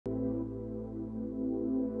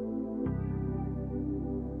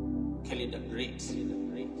calendar great.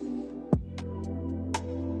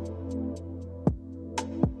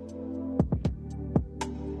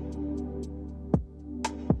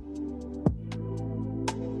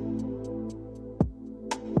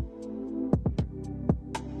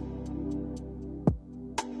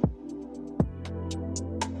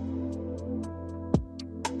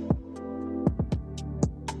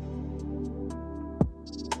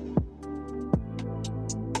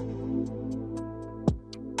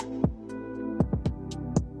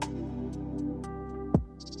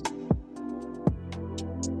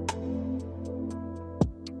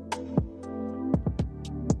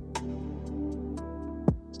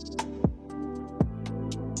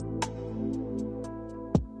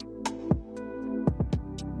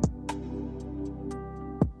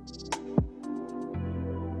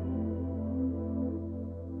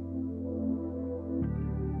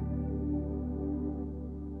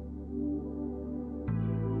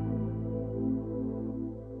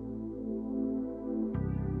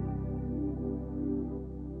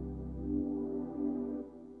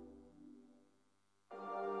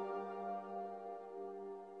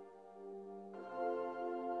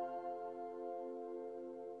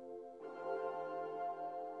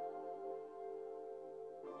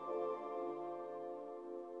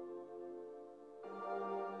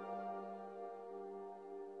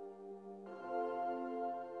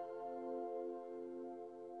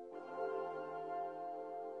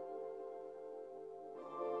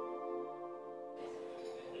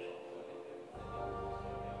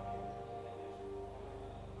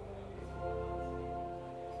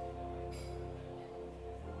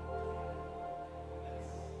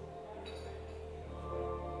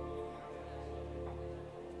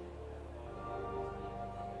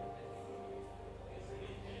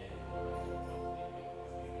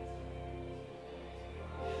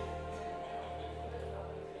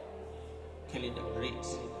 Calendar great.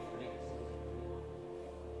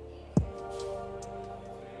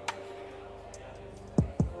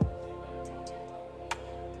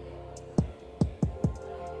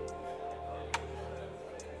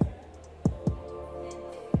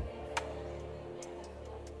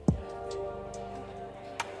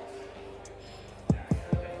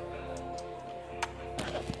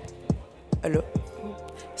 Hello.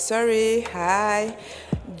 Sorry, hi.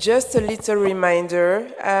 Just a little reminder.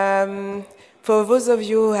 For those of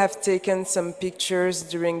you who have taken some pictures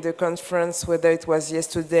during the conference, whether it was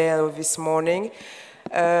yesterday or this morning,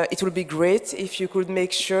 it would be great if you could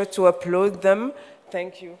make sure to upload them.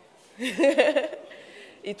 Thank you.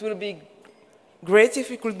 It will be great if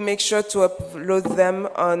you could make sure to upload them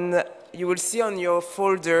on, you will see on your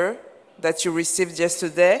folder that you received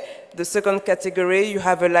yesterday. The second category, you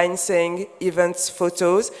have a line saying events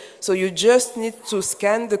photos. So you just need to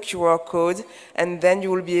scan the QR code and then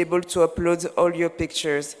you will be able to upload all your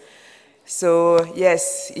pictures. So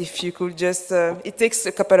yes, if you could just, it takes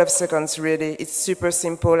a couple of seconds really. It's super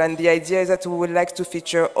simple, and the idea is that we would like to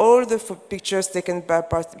feature all the pictures taken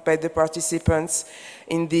by the participants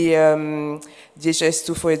in the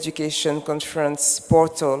DHIS2 for Education conference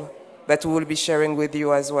portal that we will be sharing with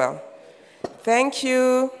you as well. Thank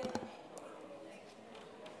you.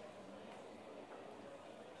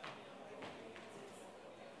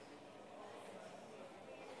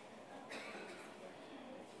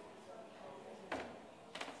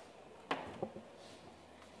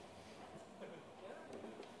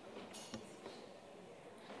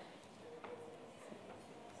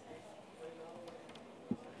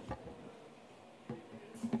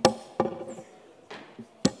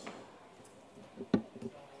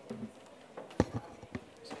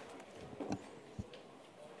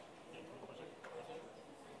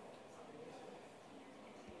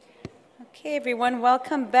 Okay, everyone,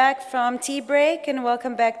 welcome back from tea break and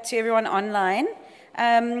welcome back to everyone online.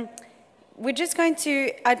 We're just going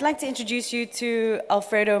to, I'd like to introduce you to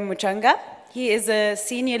Alfredo Muchanga. He is a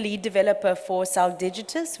senior lead developer for Sal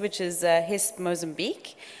Digitus, which is HISP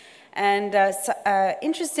Mozambique. And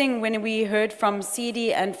interesting when we heard from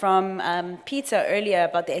Sidi and from Peter earlier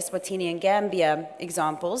about the Eswatini and Gambia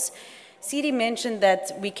examples, Sidi mentioned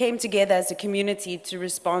that we came together as a community to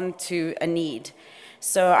respond to a need.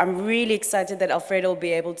 So I'm really excited that Alfredo will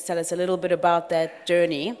be able to tell us a little bit about that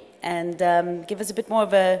journey and give us a bit more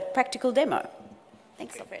of a practical demo.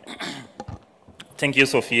 Thanks, Alfredo. Thank you,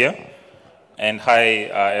 Sophia. And hi,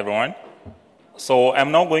 everyone. So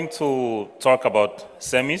I'm now going to talk about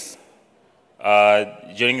SEMIS.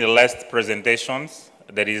 During the last presentations,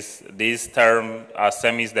 there is this term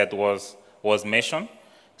SEMIS that was mentioned.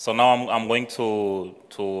 So now I'm going to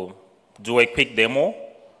do a quick demo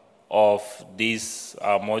of this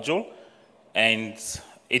module. And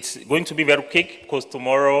It's going to be very quick because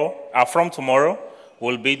from tomorrow,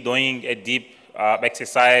 we'll be doing a deep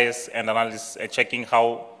exercise and analysis and checking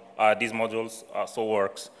how these modules so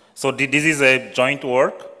works. So this is a joint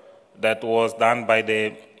work that was done by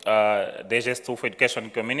the DGS2 for Education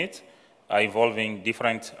Community, involving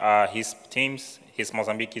different HISP teams, HISP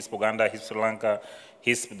Mozambique, HISP Uganda, HISP Sri Lanka,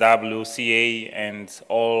 HISP WCA, and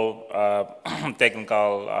all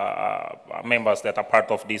technical members that are part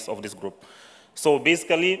of this group. So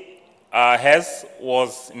basically, as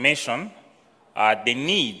was mentioned, the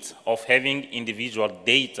need of having individual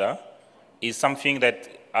data is something that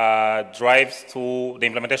drives to the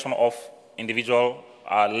implementation of individual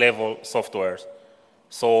level softwares.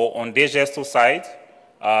 So on DGS2 side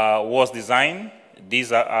was designed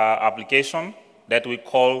this application that we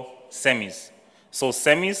call SEMIS. So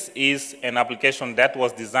SEMIS is an application that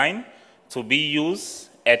was designed to be used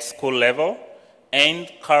at school level and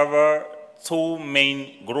cover two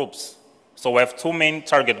main groups. So we have two main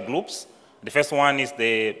target groups. The first one is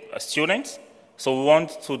the students. So we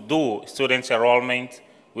want to do student enrollment.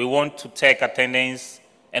 We want to take attendance,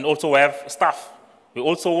 and also we have staff. We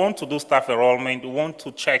also want to do staff enrollment. We want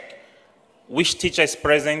to check which teacher is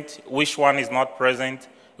present, which one is not present.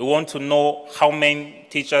 We want to know how many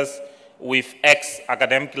teachers with X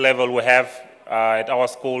academic level we have at our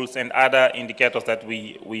schools, and other indicators that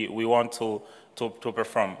we want to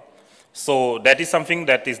perform. So that is something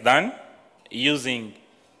that is done using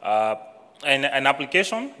an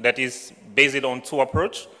application that is based on two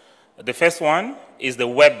approaches. The first one is the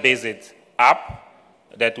web-based app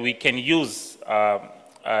that we can use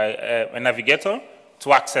a navigator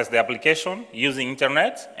to access the application using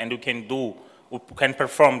internet, and we can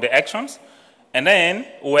perform the actions. And then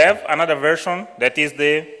we have another version that is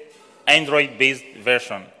the Android-based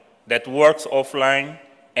version that works offline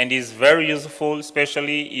and is very useful,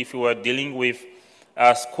 especially if you are dealing with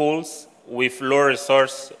schools with low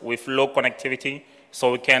resource, with low connectivity,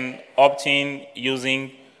 so we can opt in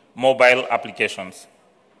using mobile applications.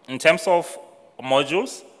 In terms of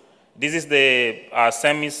modules, this is the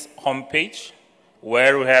SEMIS homepage,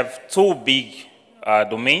 where we have two big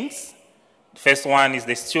domains. The first one is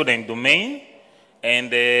the student domain, and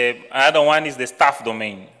the other one is the staff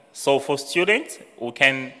domain. So for students, we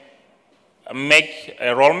can make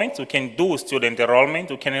enrollment, we can do student enrollment,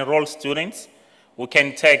 we can enroll students, we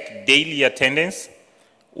can take daily attendance,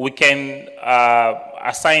 we can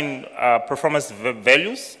assign performance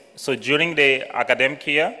values. So during the academic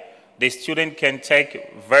year, the student can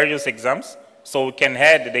take various exams. So we can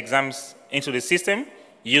add the exams into the system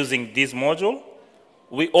using this module.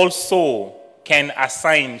 We also can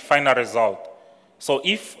assign final result. So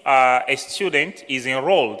if a student is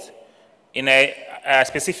enrolled in a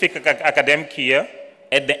specific academic year,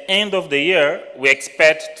 at the end of the year, we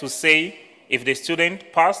expect to say if the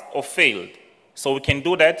student passed or failed. So we can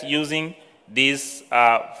do that using this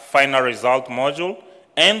final result module.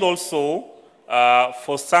 And also,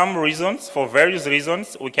 for some reasons, for various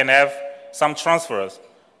reasons, we can have some transfers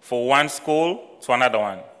for one school to another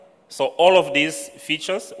one. So all of these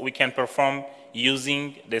features we can perform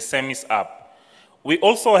using the SEMIS app. We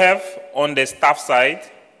also have, on the staff side,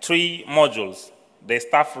 3 modules. The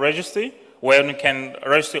staff registry, where we can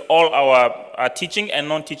register all our teaching and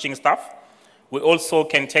non-teaching staff. We also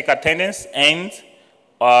can take attendance and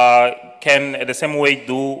can, at the same way,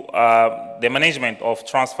 do the management of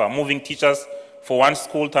transfer, moving teachers for one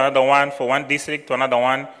school to another one, for one district to another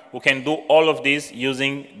one. We can do all of this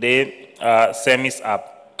using the SEMIS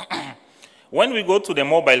app. When we go to the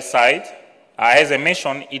mobile side, as I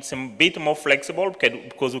mentioned, it's a bit more flexible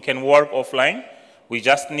because we can work offline. We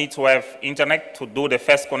just need to have internet to do the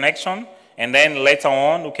first connection, and then later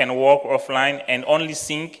on we can work offline and only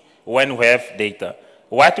sync when we have data.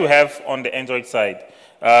 What we have on the Android side,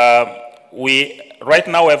 right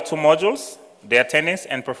now we have 2 modules, the attendance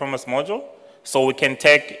and performance module. So we can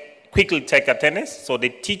quickly take attendance, so the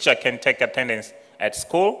teacher can take attendance at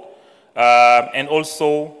school, and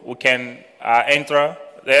also we can enter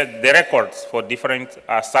the records for different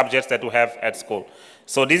subjects that we have at school.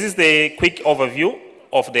 So this is the quick overview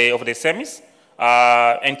of the SEMIS.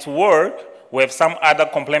 And to work, we have some other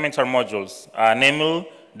complementary modules, namely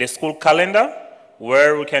the school calendar,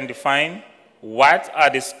 where we can define what are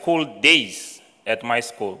the school days at my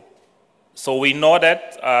school. So we know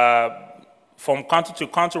that from country to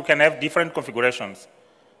country, we can have different configurations.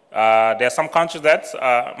 There are some countries that,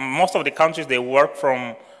 most of the countries, they work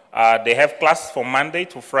from, they have classes from Monday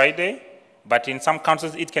to Friday, but in some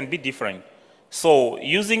countries, it can be different. So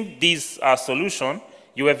using this solution,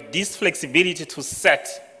 you have this flexibility to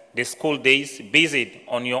set the school days based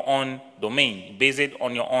on your own domain, based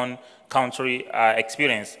on your own country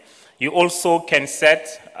experience. You also can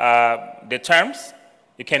set the terms.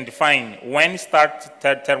 You can define when start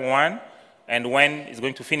term 1 and when it's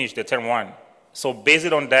going to finish the term 1. So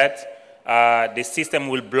based on that, the system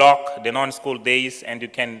will block the non-school days, and you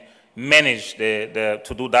can manage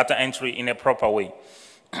to do data entry in a proper way.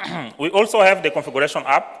 We also have the configuration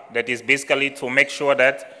app that is basically to make sure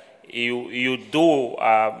that you do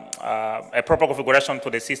a proper configuration to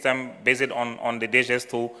the system based on the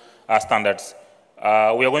DHIS2 standards.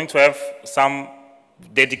 We are going to have some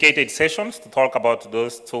dedicated sessions to talk about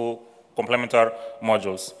those two complementary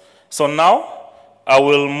modules. So now I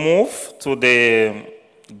will move to the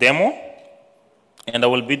demo, and I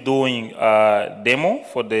will be doing a demo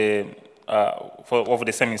for the of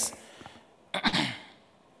the SEMIS.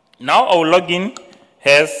 Now I will log in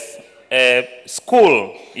as a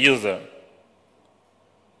school user.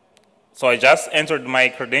 So I just entered my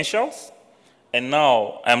credentials, and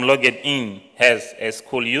now I'm logged in as a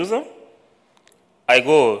school user. I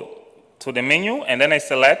go to the menu, and then I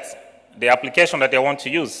select the application that I want to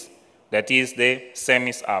use. That is the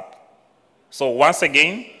SEMIS app. So once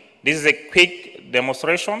again, this is a quick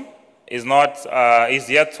demonstration. It's not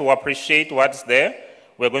easier to appreciate what's there.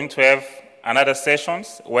 We're going to have another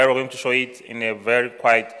sessions where we're going to show it in a very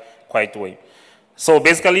quiet way. So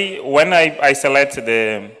basically, when I select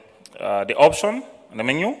the option in the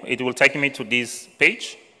menu, it will take me to this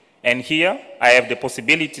page. And here, I have the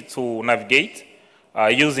possibility to navigate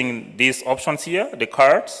using these options here, the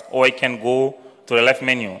cards, or I can go to the left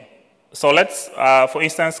menu. So let's, for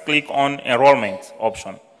instance, click on enrollment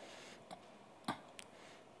option.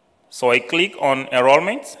 So I click on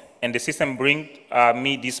enrollment, and the system brings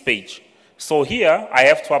me this page. So here, I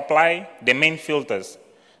have to apply the main filters.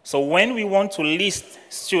 So when we want to list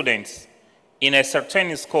students in a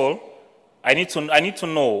certain school, I need to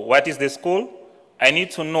know what is the school, I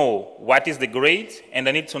need to know what is the grade, and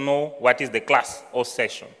I need to know what is the class or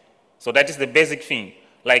section. So that is the basic thing.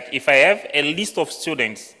 Like if I have a list of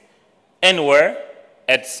students anywhere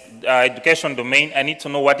at education domain, I need to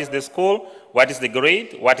know what is the school, what is the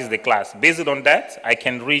grade, what is the class. Based on that, I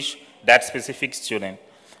can reach that specific student.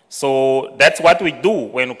 So that's what we do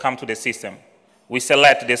when we come to the system. We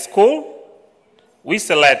select the school, we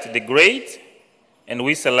select the grade, and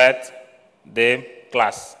we select the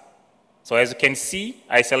class. So as you can see,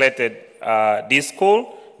 I selected this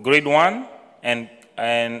school, grade 1, and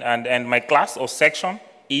my class or section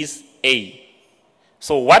is A.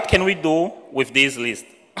 So what can we do with this list?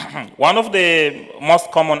 One of the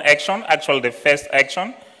most common action, actually the first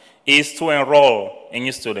action, is to enroll a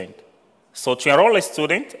new student. So to enroll a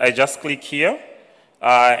student, I just click here,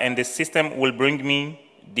 and the system will bring me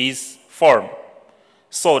this form.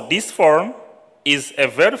 So this form is a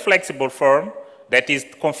very flexible form that is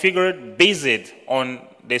configured based on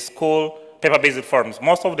the school paper-based forms.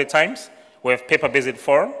 Most of the times, we have paper-based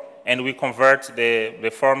form, and we convert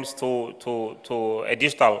the forms to a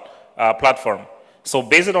digital platform. So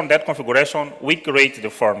based on that configuration, we create the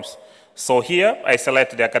forms. So here, I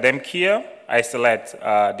select the academic year, I select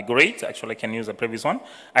the grade, actually I can use the previous one.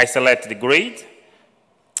 I select the grade,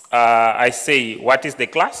 I say what is the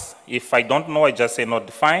class. If I don't know, I just say not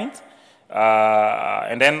defined.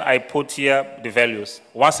 And then I put here the values.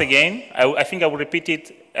 Once again, I think I will repeat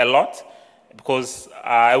it a lot because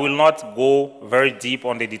I will not go very deep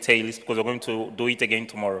on the details because we're going to do it again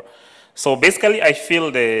tomorrow. So basically, I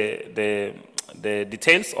fill the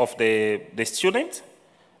details of the student.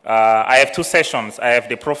 I have two sessions. I have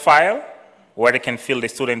the profile, where they can fill the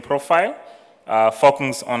student profile,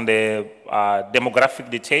 focus on the demographic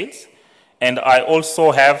details. And I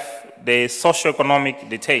also have the socioeconomic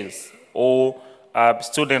details, or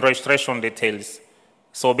student registration details.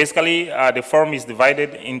 So basically, the form is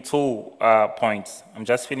divided into points. I'm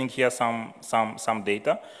just filling here some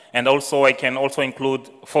data. And also, I can also include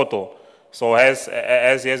photo. So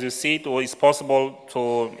as you see, it's possible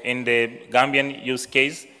to, in the Gambian use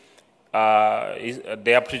case,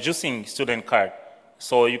 they are producing student card.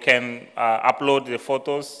 So you can upload the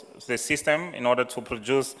photos to the system in order to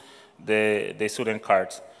produce the student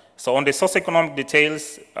cards. So on the socioeconomic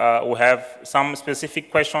details, we have some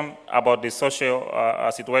specific question about the social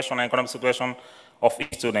situation and economic situation of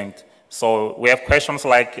each student. So we have questions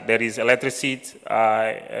like there is electricity,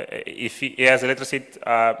 if he has electricity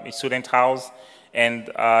in student house,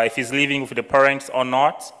 and if he's living with the parents or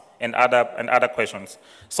not, and other questions.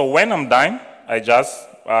 So when I'm done, I just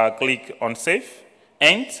click on save,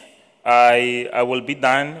 and I will be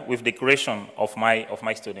done with the creation of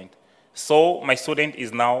my student. So my student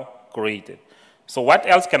is now created. So what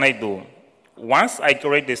else can I do? once I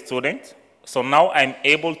create the student, so now I'm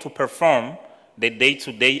able to perform the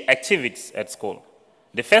day-to-day activities at school.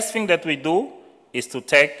 The first thing that we do is to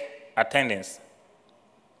take attendance.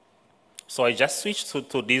 So I just switch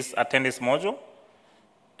to this attendance module.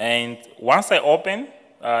 And once I open,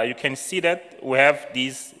 you can see that we have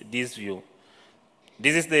this view.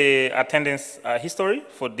 This is the attendance history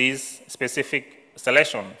for this specific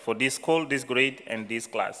selection, for this school, this grade, and this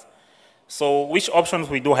class. So which options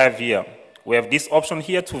we do have here? We have this option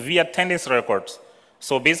here to view attendance records.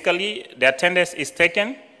 So basically, the attendance is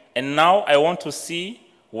taken, and now I want to see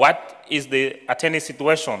what is the attendance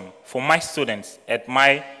situation for my students at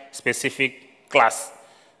my specific class.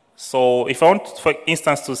 So if I want, for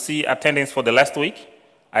instance, to see attendance for the last week,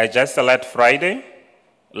 I just select Friday,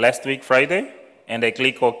 last week Friday, and I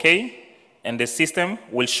click OK, and the system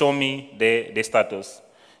will show me the status.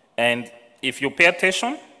 And if you pay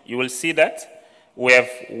attention, you will see that we have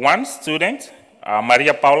one student,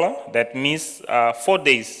 Maria Paula, that missed 4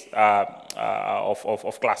 days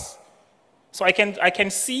of class. So I can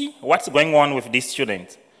see what's going on with this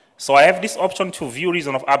student. So I have this option to view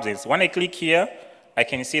reason of absence. When I click here, I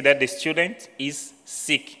can see that the student is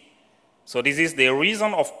sick. So this is the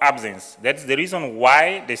reason of absence. That's the reason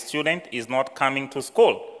why the student is not coming to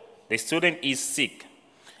school. The student is sick.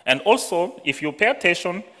 And also, if you pay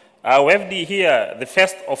attention, we have here the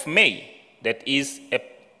 1st of May, that is a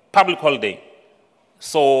public holiday.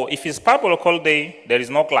 So if it's public holiday, there is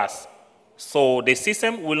no class. So the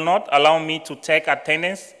system will not allow me to take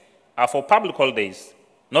attendance for public holidays,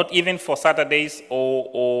 not even for Saturdays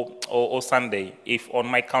or Sunday, if on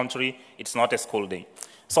my country it's not a school day.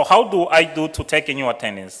 So how do I do to take a new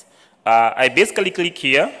attendance? I basically click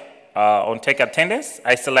here on take attendance.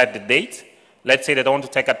 I select the date. Let's say that I want to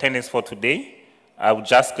take attendance for today. I will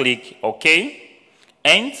just click OK,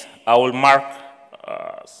 and I will mark,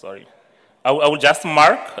 I will just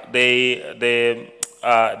mark the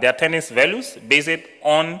attendance values based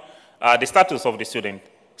on the status of the student.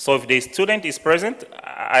 So if the student is present,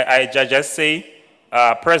 I just say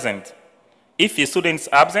present. If the student is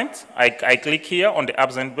absent, I click here on the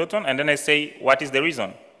absent button, and then I say, what is the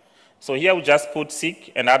reason? So here we just put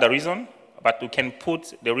sick and other reason, but we can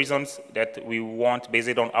put the reasons that we want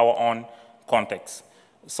based on our own context.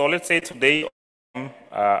 So let's say today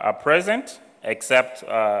are present, except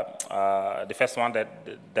the first one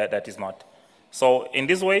that is not. So in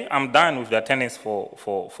this way, I'm done with the attendance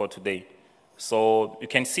for today. So you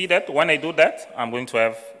can see that when I do that, I'm going to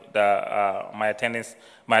have my attendance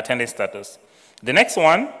status. The next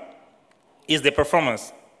one is the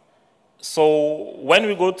performance. So when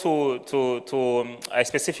we go to a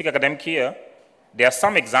specific academic year, there are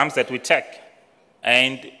some exams that we take.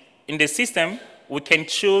 And in the system, we can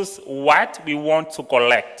choose what we want to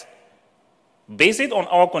collect. Based on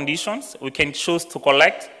our conditions, we can choose to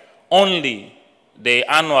collect only the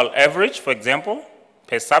annual average, for example,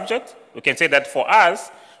 per subject. We can say that for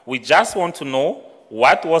us, we just want to know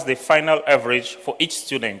what was the final average for each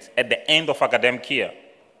student at the end of academic year.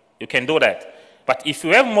 You can do that. But if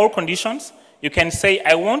you have more conditions, you can say,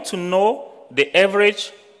 I want to know the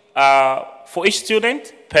average for each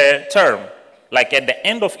student per term. Like at the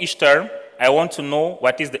end of each term, I want to know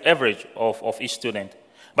what is the average of each student.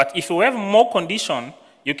 But if you have more condition,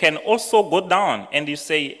 you can also go down and you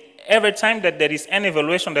say, every time that there is an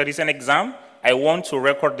evaluation, there is an exam, I want to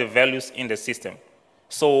record the values in the system.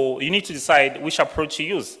 So you need to decide which approach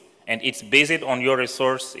you use. And it's based on your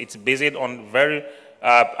resource. It's based on very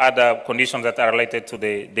other conditions that are related to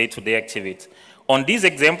the day-to-day activity. On this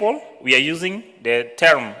example, we are using the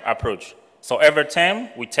term approach. So every term,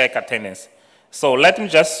 we take attendance. So let me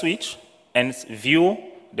just switch and view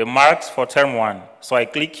the marks for term 1. So I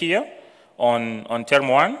click here on term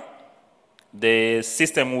 1. The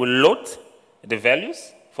system will load the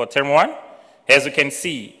values for term 1. As you can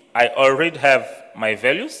see, I already have my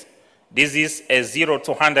values. This is a 0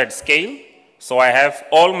 to 100 scale. So I have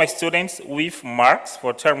all my students with marks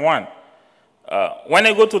for term 1. When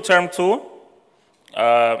I go to term 2,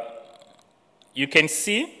 you can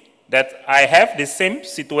see that I have the same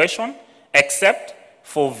situation except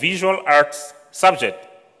for visual arts subject.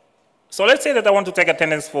 So let's say that I want to take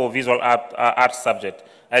attendance for visual arts subject.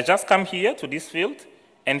 I just come here to this field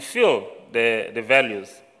and fill the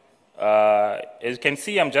values. As you can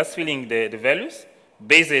see, I'm just filling the values.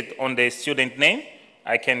 Based on the student name,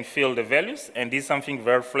 I can fill the values, and this is something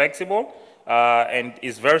very flexible and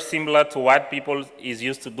is very similar to what people is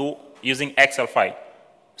used to do using Excel file.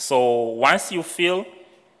 So once you fill,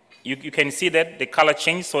 you can see that the color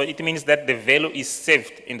changes, so it means that the value is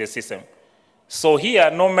saved in the system. So here,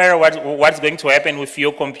 no matter what's going to happen with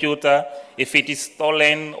your computer, if it is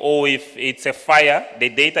stolen or if it's a fire, the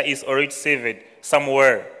data is already saved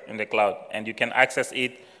somewhere in the cloud, and you can access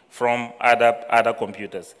it from other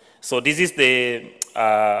computers. So this is the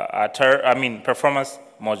performance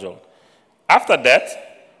module. After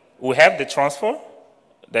that, we have the transfer.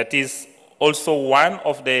 That is also one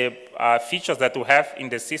of the features that we have in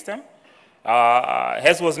the system.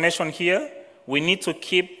 As was mentioned here, we need to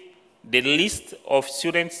keep the list of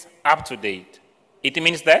students up to date. It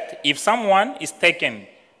means that if someone is taken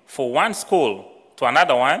for one school to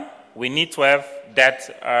another one, we need to have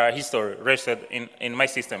that history registered in my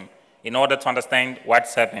system in order to understand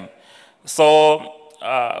what's happening. So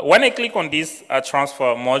when I click on this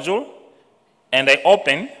transfer module and I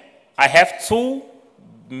open, I have two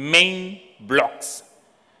main blocks.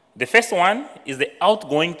 The first one is the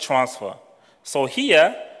outgoing transfer. So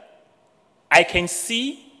here, I can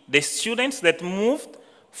see the students that moved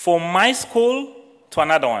from my school to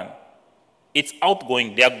another one. It's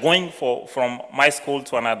outgoing. They are going from my school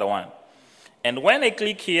to another one. And when I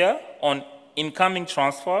click here on incoming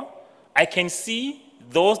transfer, I can see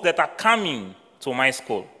those that are coming to my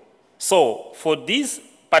school. So for this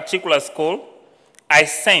particular school, I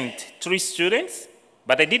sent 3 students,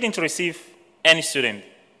 but I didn't receive any student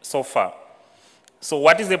so far. So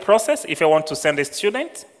what is the process if I want to send a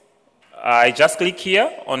student? I just click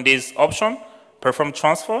here on this option, perform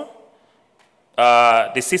transfer.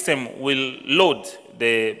 The system will load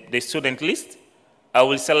the student list. I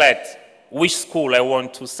will select which school I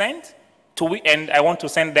want to send to, and I want to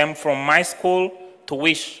send them from my school to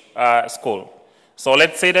which school. So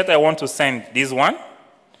let's say that I want to send this one.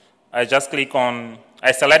 I just click on,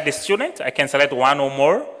 I select the student. I can select one or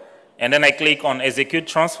more, and then I click on execute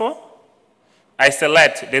transfer. I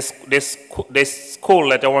select this school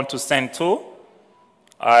that I want to send to.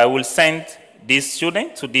 I will send this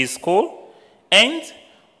student to this school, and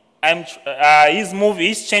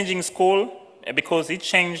he's changing school because he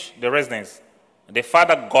changed the residence. The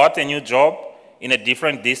father got a new job in a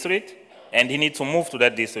different district, and he needs to move to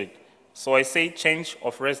that district. So I say change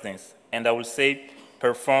of residence, and I will say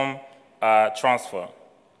perform transfer.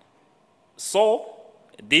 So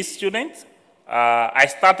this student, I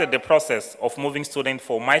started the process of moving students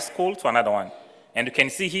from my school to another one. And you can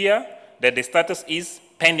see here that the status is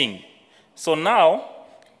pending. So now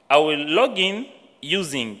I will log in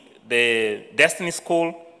using the Destiny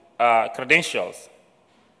School credentials.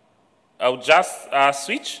 I'll just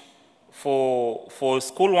switch for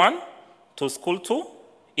school 1 to school 2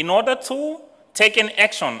 in order to take an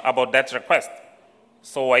action about that request.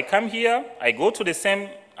 So I come here, I go to the same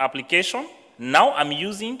application. Now I'm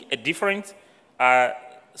using a different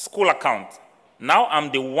school account. Now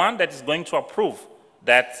I'm the one that is going to approve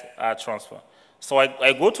that transfer. So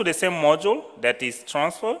I go to the same module that is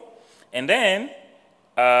transfer, and then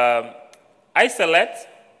I select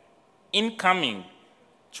incoming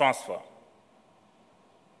transfer.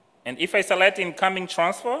 And if I select incoming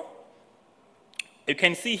transfer, you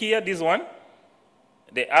can see here this one,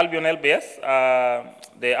 the Albion LBS,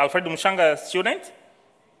 the Alfredo Mushanga student.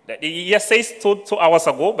 It says 2 hours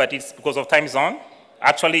ago, but it's because of time zone.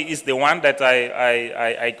 Actually, it's the one that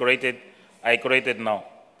I created now.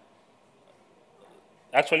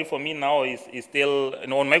 Actually, for me now, is still,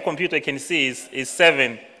 on my computer, I can see is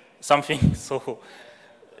 7 something. So,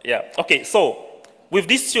 yeah. Okay, so with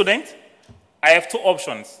this student, I have 2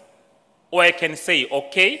 options. Or I can say,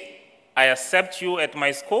 okay, I accept you at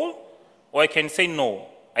my school, or I can say, no,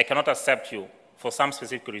 I cannot accept you for some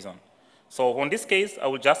specific reason. So in this case, I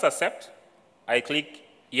will just accept. I click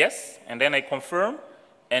yes, and then I confirm,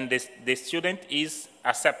 and the student is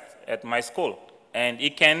accepted at my school. And he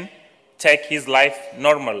can take his life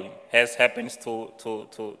normally, as happens to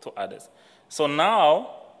others. So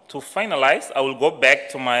now, to finalize, I will go back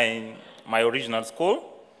to my original school.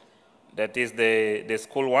 That is the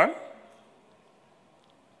school 1.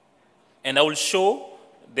 And I will show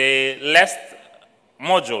the last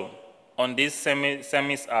module on this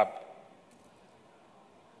SEMIS app.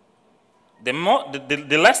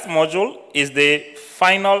 The last module is the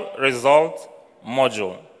final result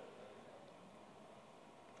module.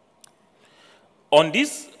 On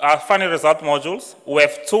these final result modules, we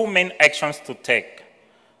have 2 main actions to take.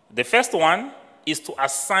 The first one is to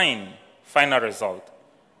assign final result.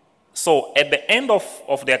 So at the end of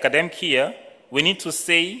the academic year, we need to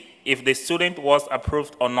say if the student was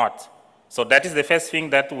approved or not. So that is the first thing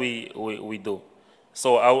that we do.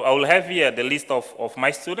 So I will have here the list of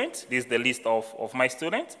my students. This is the list of my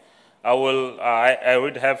students. I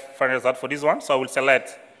would have final result for this one. So I will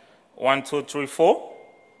select 1, 2, 3, 4.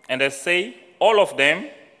 And I say all of them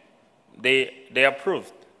they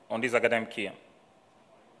approved on this academic year.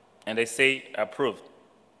 And they say approved.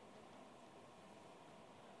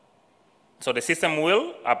 So the system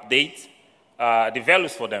will update the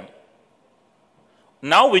values for them.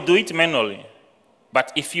 Now we do it manually.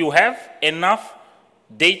 But if you have enough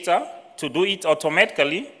data to do it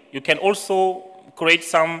automatically, you can also create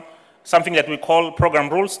something that we call program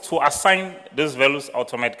rules to assign those values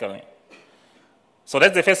automatically. So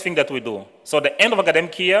that's the first thing that we do. So at the end of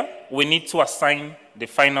academic year, we need to assign the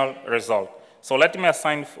final result. So let me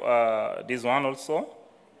assign this one also,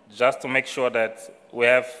 just to make sure that we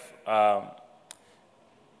have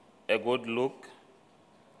a good look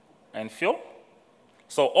and feel.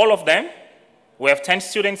 So all of them, we have 10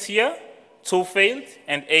 students here, 2 failed,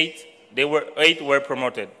 and 8 were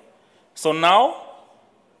promoted. So now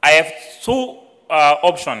I have 2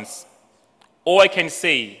 options. Or I can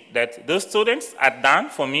say that those students are done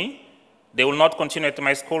for me, they will not continue at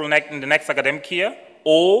my school in the next academic year,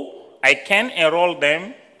 or I can enroll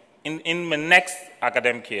them in the next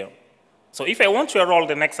academic year. So if I want to enroll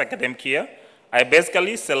the next academic year, I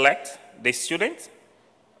basically select the students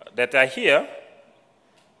that are here,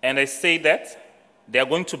 and I say that they are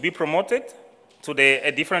going to be promoted to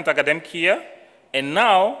a different academic year, and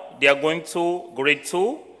now they are going to grade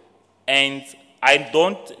 2, and I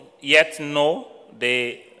don't yet know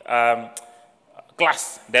the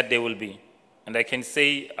class that they will be. And I can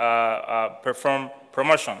say perform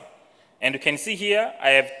promotion. And you can see here,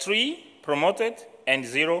 I have 3 promoted and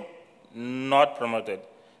 0 not promoted.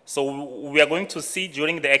 So we are going to see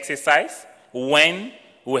during the exercise when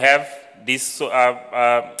we have these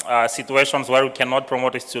situations where we cannot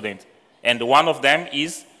promote a student. And one of them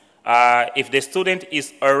is if the student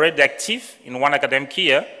is already active in one academic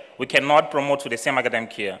year, we cannot promote to the same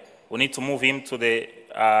academic year. We need to move him to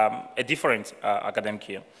a different academic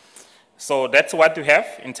year. So that's what we have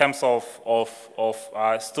in terms of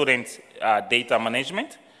student data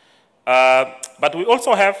management. But we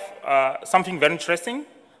also have something very interesting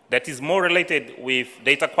that is more related with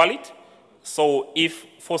data quality. So if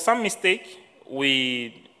for some mistake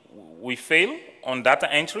we fail on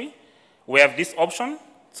data entry, we have this option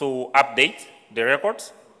to update the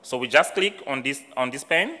records. So we just click on this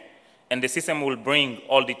pen, and the system will bring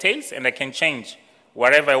all details, and I can change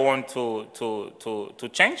whatever I want to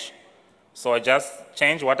change. So I just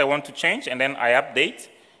change what I want to change, and then I update.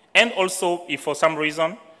 And also, if for some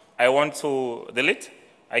reason I want to delete,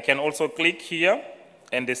 I can also click here,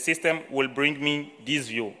 and the system will bring me this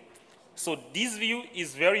view. So this view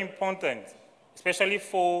is very important, especially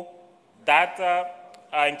for data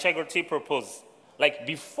integrity purpose. Like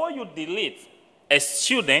before you delete a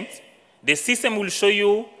student, the system will show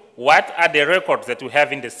you what are the records that we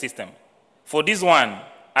have in the system. For this one,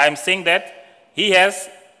 I'm saying that he has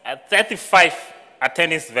 35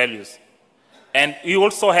 attendance values. And we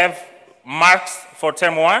also have marks for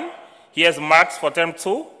term 1. He has marks for term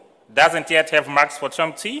 2. Doesn't yet have marks for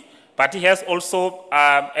term 3. But he has also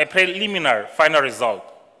a preliminary final result.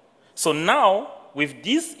 So now, with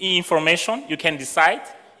this information, you can decide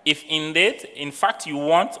if indeed, in fact, you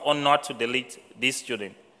want or not to delete this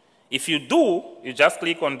student. If you do, you just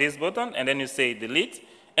click on this button, and then you say delete,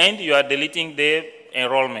 and you are deleting the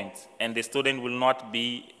enrollment, and the student will not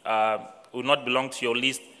belong to your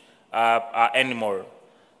list anymore.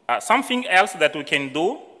 Something else that we can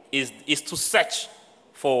do is to search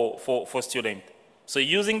for student. So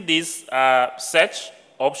using this search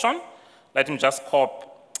option, let me just copy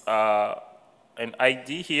an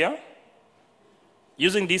ID here.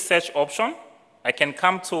 Using this search option, I can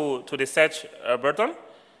come to the search button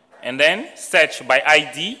and then search by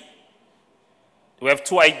ID. We have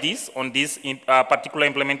 2 IDs on this particular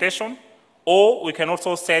implementation, or we can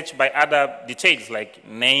also search by other details like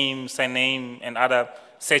name, surname, and other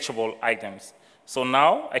searchable items. So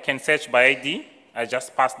now I can search by ID. I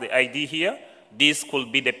just pass the ID here. This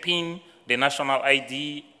could be the PIN, the national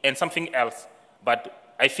ID, and something else.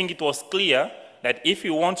 But I think it was clear that if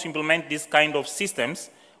you want to implement this kind of systems,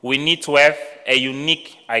 we need to have a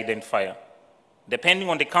unique identifier. Depending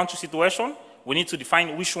on the country situation, we need to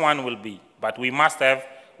define which one will be, but we must have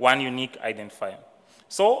one unique identifier.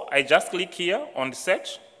 So I just click here on the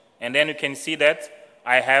search, and then you can see that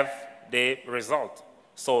I have the result.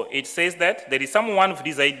 So it says that there is someone with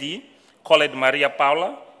this ID called Maria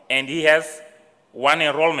Paula, and he has 1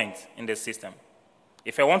 enrollment in the system.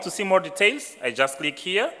 If I want to see more details, I just click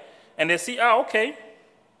here, and I see, okay,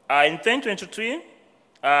 in 2023,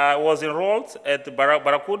 was enrolled at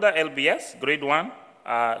Barracuda LBS, grade 1,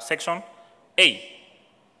 section A.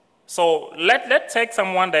 So let's take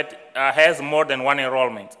someone that has more than 1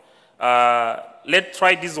 enrollment. Let's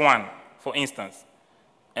try this one, for instance.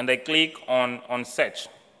 and I click on search.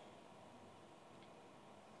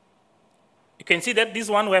 You can see that this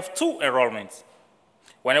one we have 2 enrollments.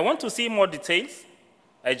 When I want to see more details,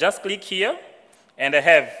 I just click here, and I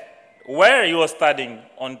have where you are studying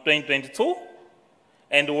on 2022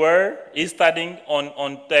 and where is studying on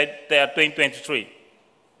 2023.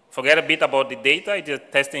 Forget a bit about the data, it is a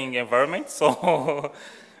testing environment. So,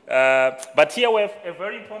 but here we have a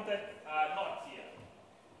very important note here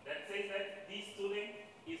that says that this student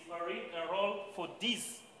is already enrolled for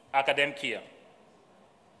this academic year.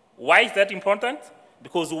 Why is that important?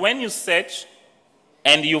 Because when you search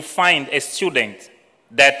and you find a student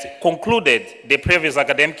that concluded the previous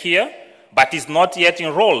academic year but is not yet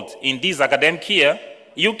enrolled in this academic year,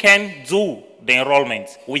 you can do the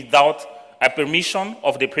enrollment without a permission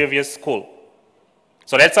of the previous school.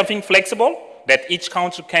 So that's something flexible that each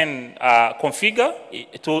country can configure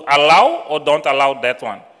to allow or don't allow that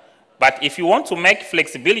one. But if you want to make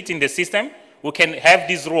flexibility in the system, we can have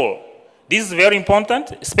this rule. This is very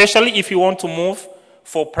important, especially if you want to move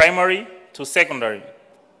for primary to secondary.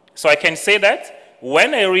 So I can say that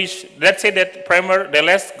when I reach, let's say that the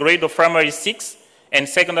last grade of primary is 6 and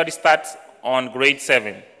secondary starts on grade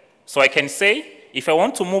 7. So I can say, if I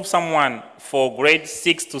want to move someone for grade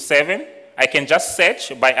 6 to 7, I can just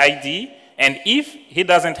search by ID, and if he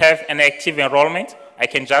doesn't have an active enrollment, I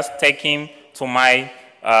can just take him to my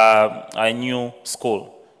new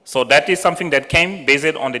school. So that is something that came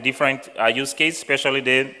based on the different use case, especially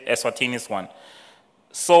the Eswatini's one.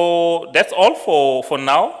 So that's all for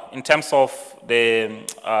now in terms of the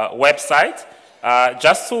website.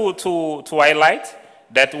 Just to highlight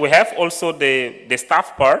that we have also the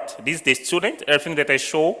staff part. This is the student. Everything that I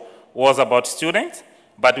show was about students,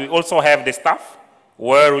 but we also have the staff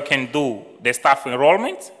where we can do the staff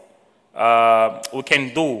enrollment.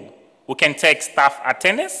 We can take staff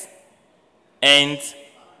attendance, and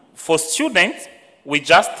for students, we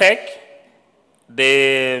just take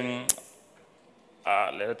the,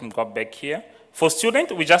 let me go back here. For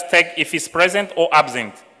student, we just take if he's present or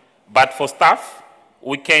absent. But for staff,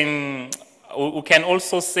 we can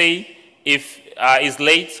also say if he's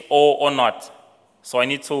late or not. So I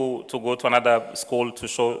need to go to another school to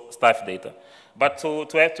show staff data. But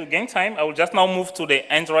to gain time, I will just now move to the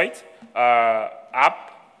Android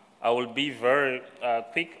app. I will be very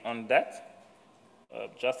quick on that.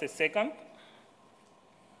 Just a second.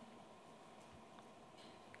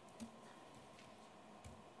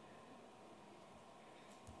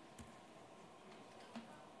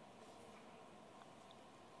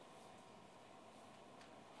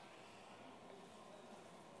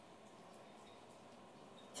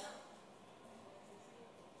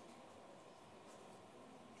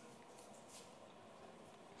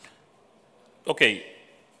 Okay,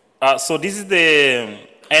 so this is the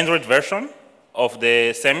Android version of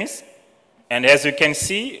the SEMIS, and as you can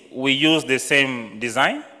see, we use the same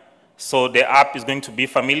design. So the app is going to be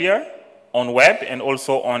familiar on web and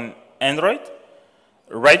also on Android.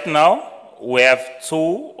 Right now, we have 2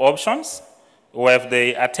 options. We have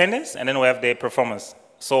the attendance and then we have the performance.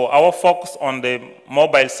 So our focus on the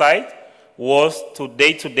mobile side was to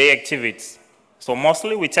day-to-day activities. So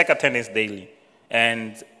mostly we take attendance daily,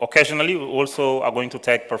 and occasionally we also are going to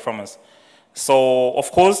take performance. So of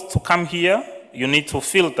course, to come here, you need to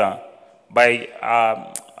filter by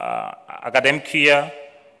academic year,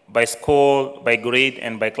 by school, by grade,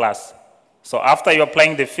 and by class. So after you're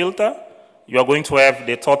applying the filter, you are going to have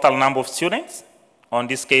the total number of students. On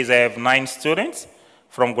this case, I have 9 students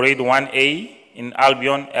from grade 1A in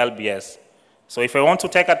Albion LBS. So if I want to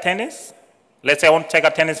take attendance, let's say I want to take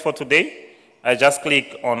attendance for today, I just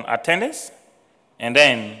click on attendance, and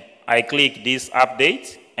then I click this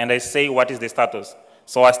update, and I say what is the status.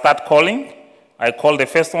 So I start calling. I call the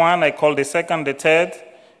first one, I call the second, the third,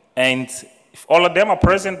 and if all of them are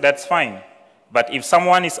present, that's fine. But if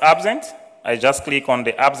someone is absent, I just click on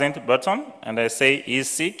the absent button, and I say he's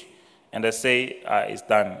sick, and I say it's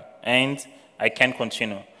done, and I can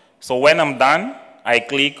continue. So when I'm done, I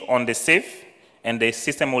click on the save, and the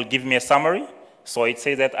system will give me a summary. So it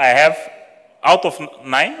says that I have, out of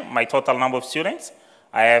 9, my total number of students,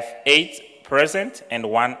 I have 8 present and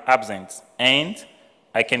 1 absent, and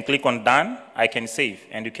I can click on done, I can save,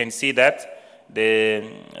 and you can see that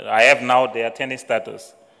I have now the attendance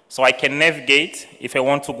status. So I can navigate, if I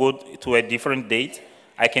want to go to a different date,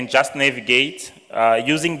 I can just navigate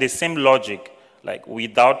using the same logic, like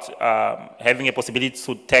without having a possibility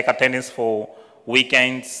to take attendance for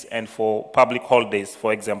weekends and for public holidays,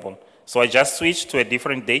 for example. So I just switch to a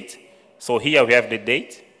different date. So here we have the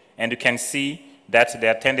date, and you can see that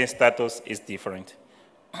the attendance status is different.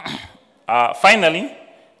 Finally,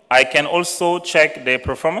 I can also check the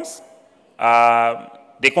performance.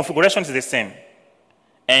 The configuration is the same.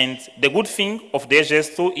 And the good thing of the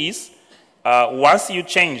HS2 is once you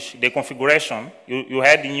change the configuration, you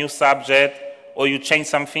add a new subject or you change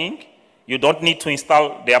something, you don't need to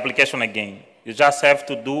install the application again. You just have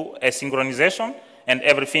to do a synchronization and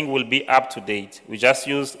everything will be up to date. We just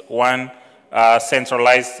use one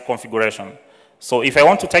centralized configuration. So if I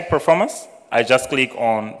want to take performance, I just click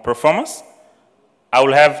on performance. I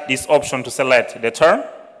will have this option to select the term.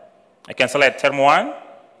 I can select term 1,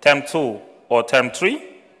 term 2, or term 3.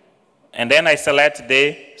 And then I select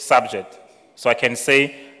the subject. So I can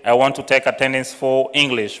say I want to take attendance for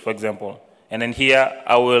English, for example. And then here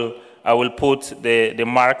I will put the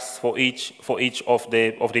marks for each of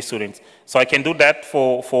the students. So I can do that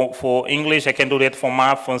for English, I can do that for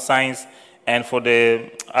math, for science, and for the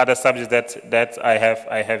other subjects that I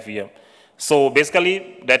have here. So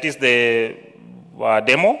basically that is the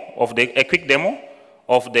demo of a quick demo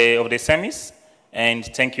of the SEMIS, and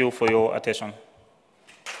thank you for your attention.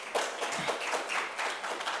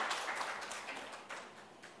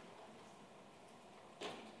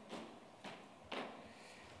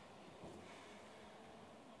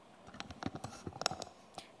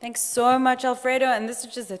 Thanks so much, Alfredo. And this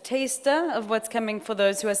is just a taster of what's coming for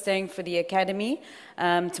those who are staying for the Academy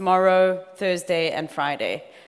tomorrow, Thursday, and Friday.